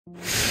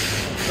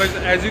Guys,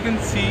 as you can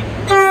see,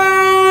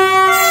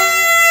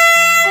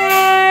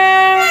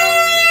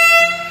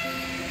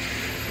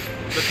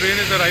 the train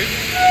has arrived.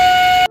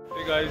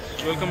 Hey guys,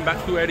 welcome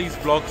back to Eddie's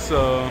Vlogs.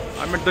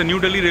 I'm at the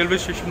New Delhi railway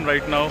station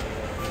right now.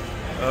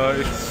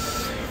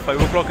 It's 5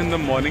 o'clock in the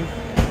morning,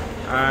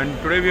 and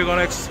today we are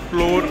gonna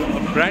explore a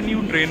brand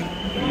new train.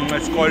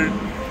 It's called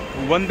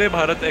Vande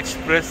Bharat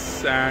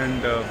Express,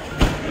 and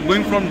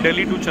going from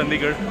Delhi to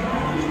Chandigarh.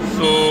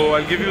 So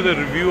I'll give you the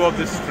review of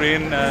this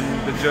train and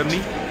the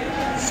journey.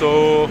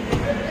 So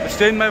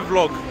stay in my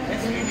vlog.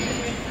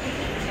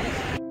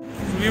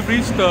 We've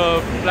reached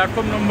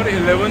platform number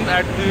 11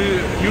 at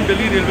the New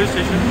Delhi railway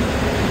station,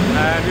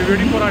 and we're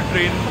waiting for our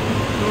train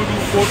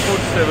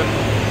 22447.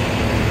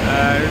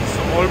 It's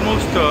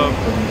almost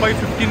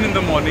 5:15 in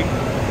the morning.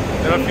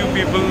 There are a few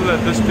people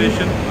at the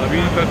station. अभी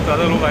तक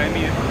ज़्यादा लोग आए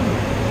नहीं हैं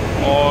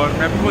और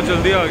मैं भी बहुत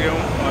जल्दी आ गया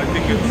हूँ. I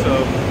think it's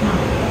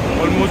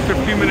almost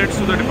 50 minutes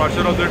to the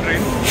departure of the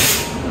train.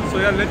 So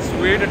yeah, let's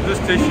wait at the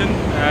station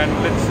and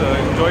let's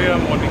enjoy our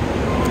morning.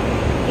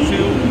 See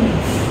you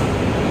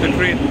in the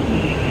train.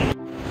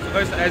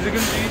 Guys, as you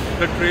can see,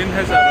 the train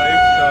has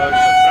arrived.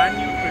 It's a brand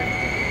new train.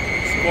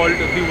 It's called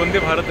the Vande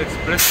Bharat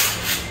Express,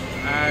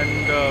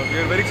 and we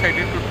are very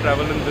excited to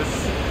travel in this.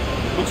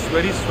 It looks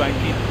very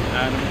swanky,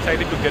 and I'm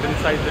excited to get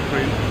inside the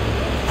train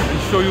and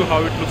show you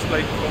how it looks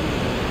like from.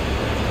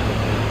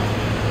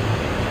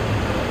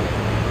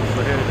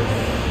 So here it is.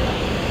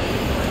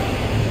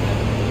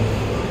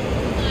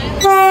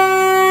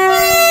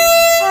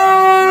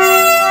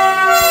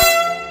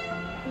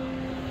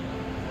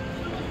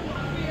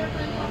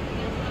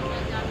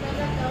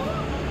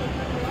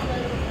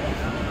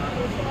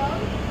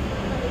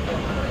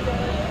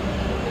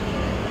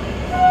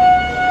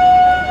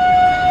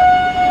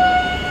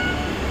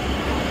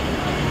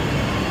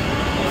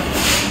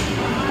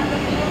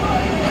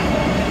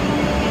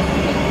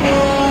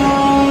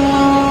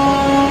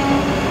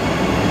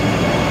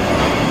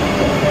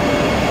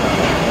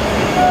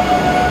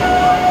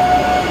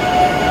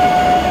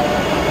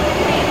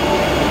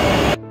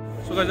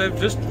 I've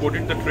just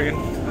boarded the train,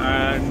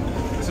 and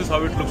this is how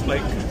it looks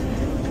like.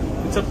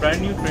 It's a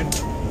brand new train,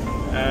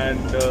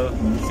 and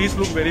seats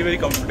look very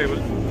comfortable.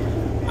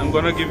 I'm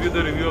gonna give you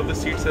the review of the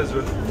seats as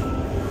well.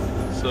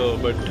 So,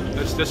 but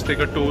let's just take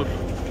a tour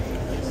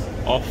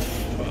of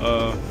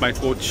my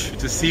coach,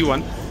 which is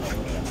C1,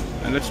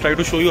 and let's try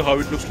to show you how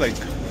it looks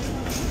like.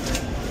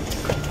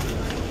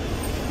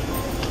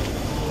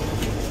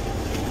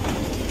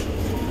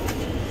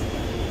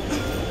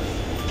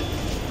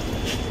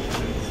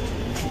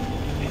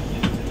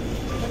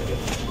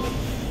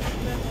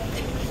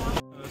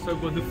 So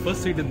I've got the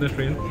first seat in the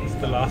train. It's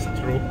the last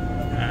row,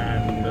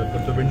 and I've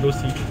got the window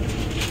seat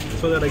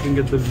so that I can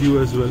get the view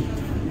as well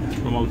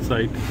from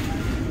outside.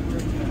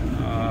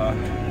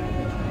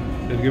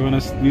 They've given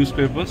us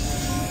newspapers,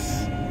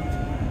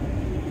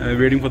 and we're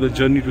waiting for the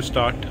journey to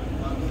start.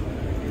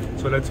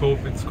 So let's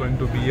hope it's going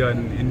to be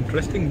an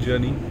interesting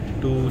journey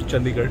to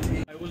Chandigarh.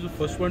 I was the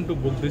first one to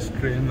book this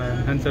train,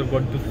 and hence I've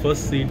got the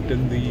first seat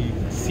in the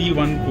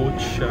C1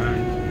 coach,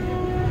 and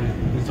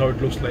this is how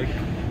it looks like.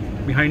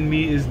 Behind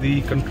me is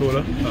the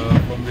controller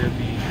from where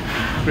the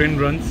train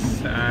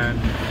runs, and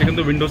taken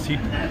the window seat.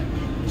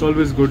 It's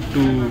always good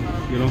to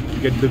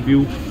get the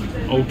view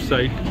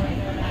outside,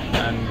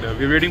 and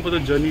we're waiting for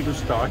the journey to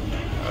start.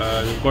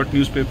 We've got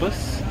newspapers,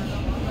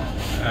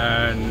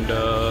 and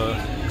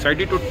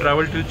excited to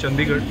travel till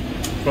Chandigarh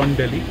from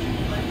Delhi.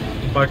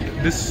 But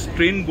this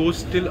train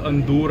goes till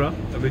Andorra,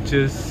 which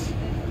is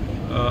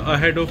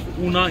ahead of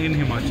Una in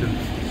Himachal.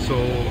 So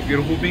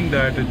we're hoping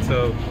that it's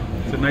a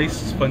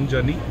nice fun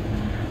journey,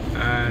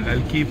 and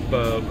I'll keep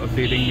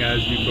updating as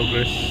we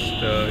progress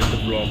in the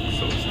vlog.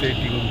 So stay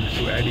tuned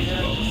to Eddie's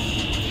Vlogs.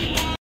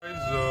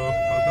 Guys,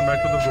 welcome back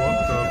to the vlog.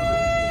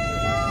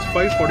 It's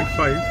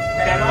 5:45,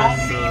 and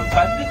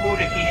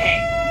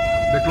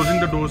they're closing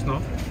the doors now.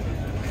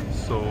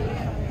 So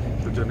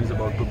the journey is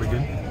about to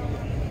begin.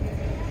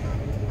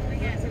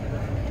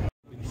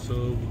 It's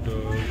served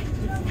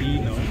tea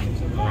now,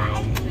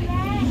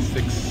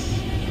 6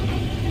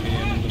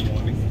 a.m. in the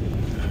morning.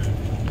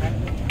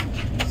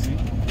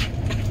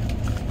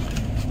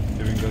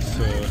 Giving us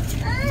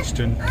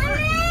instant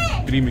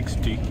pre-mixed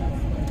tea.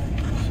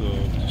 So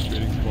just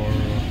waiting for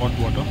hot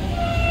water,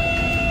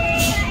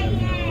 and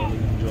we'll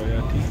enjoy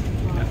our tea.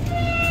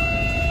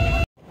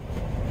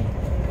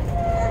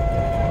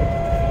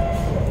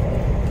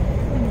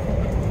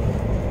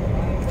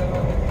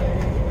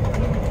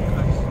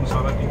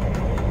 Masala tea,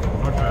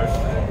 not bad.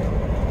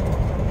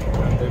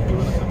 And they've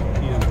given us some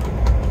tea as well.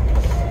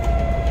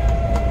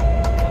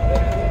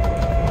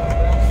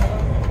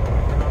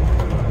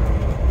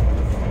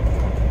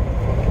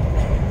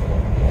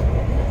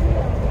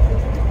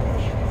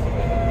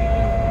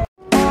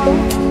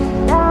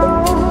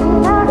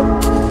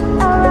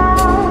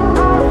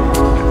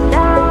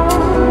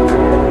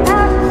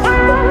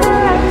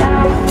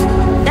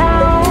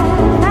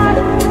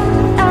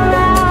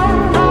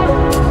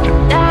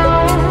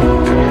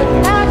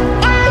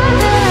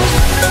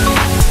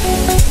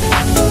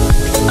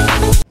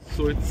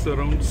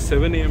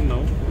 7 a.m.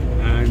 now,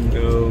 and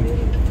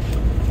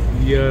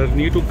we are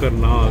near to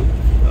Karnal.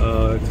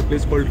 It's a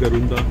place called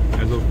Garunda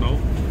as of now,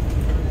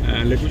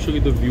 and let me show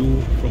you the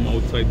view from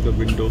outside the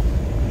window.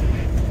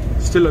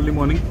 Still early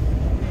morning,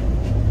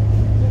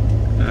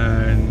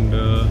 and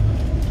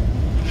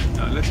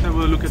let's have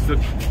a look at the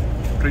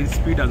train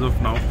speed as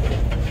of now.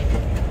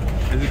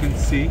 As you can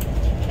see,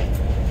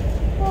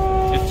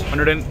 it's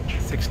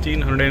 116,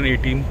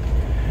 118,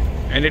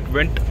 and it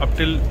went up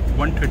till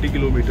 130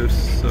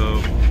 kilometers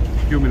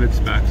few minutes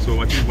back. So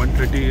I think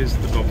 130 is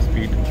the top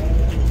speed,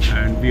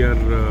 and we are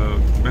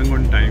bang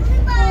on time.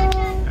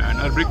 And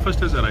our breakfast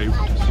has arrived.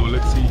 So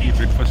let's see कि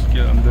breakfast के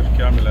अंदर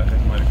क्या मिला है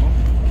हमारे को.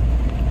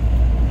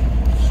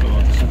 So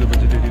this is the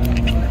vegetarian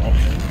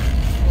option.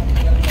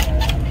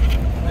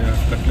 There are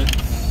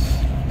cutlets,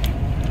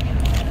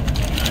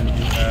 and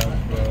we have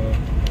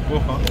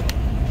poha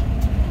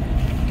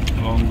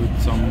along with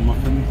some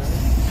muffins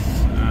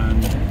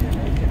and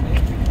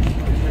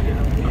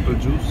apple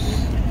juice.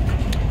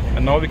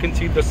 And now we can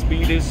see the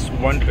speed is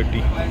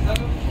 130.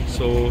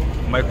 So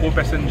my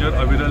co-passenger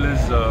Aviral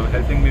is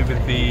helping me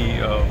with the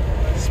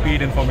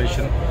speed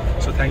information.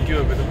 So thank you,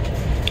 Aviral.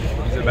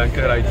 He's a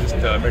banker. I just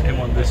met him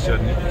on this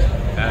journey,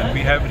 and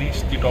we have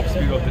reached the top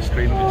speed of this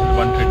train, which is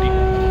 130.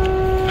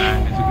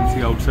 And as you can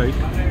see outside,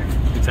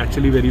 it's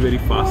actually very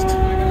fast.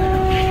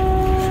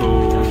 So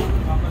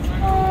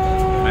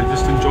I'll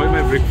just enjoy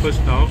my breakfast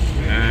now,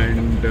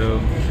 and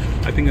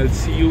I think I'll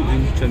see you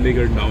in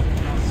Chandigarh now.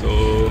 So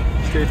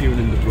stay tuned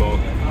in the vlog.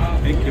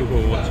 Thank you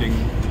for watching.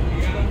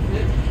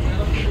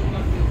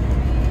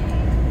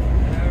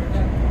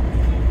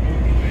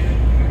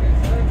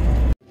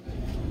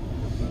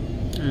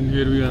 And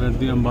here we are at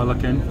the Ambala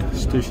Kent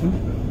station.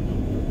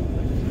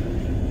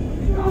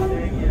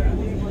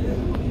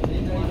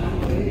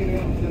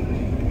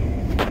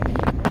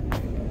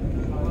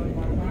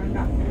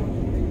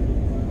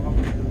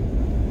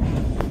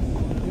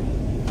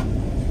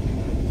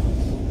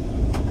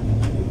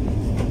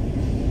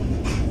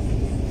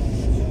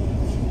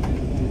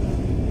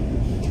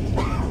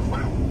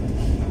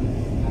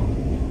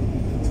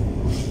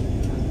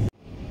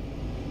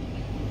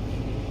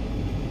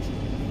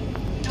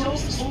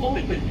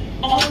 Open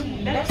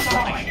on left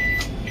side.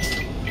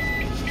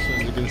 So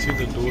as you can see,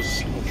 the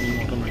doors opening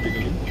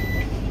automatically.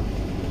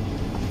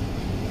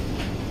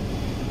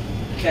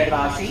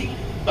 दरवाजे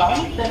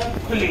बाईं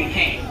तरफ खुले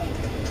हैं.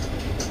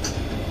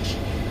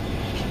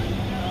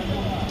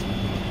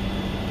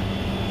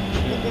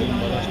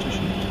 Ambala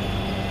station.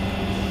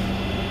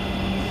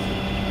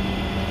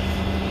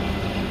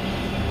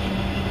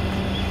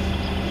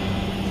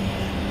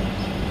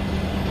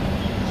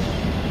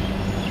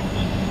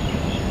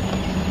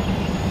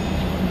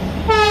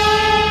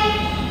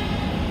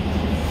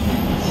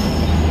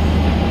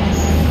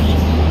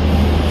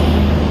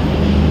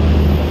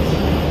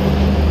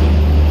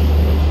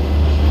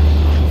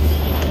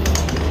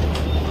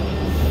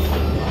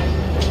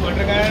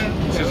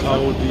 This is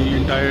how the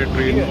entire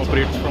train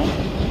operates from.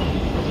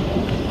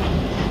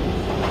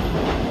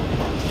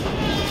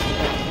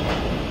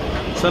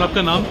 Sir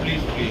आपका नाम?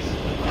 Please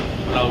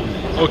allow.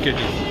 Okay,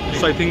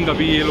 so I think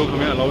अभी ये लोग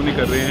हमें अलाउ नहीं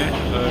कर रहे हैं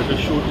to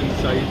shoot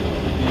inside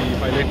the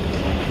pilot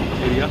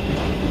area.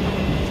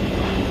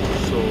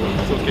 So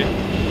it's okay.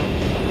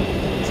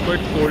 It's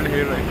quite cold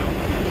here right now,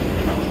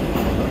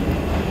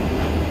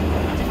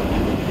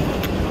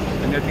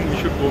 and I think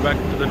we should go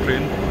back to the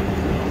train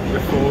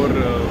before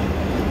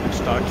it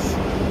starts,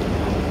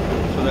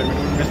 so that we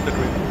don't miss the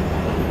train.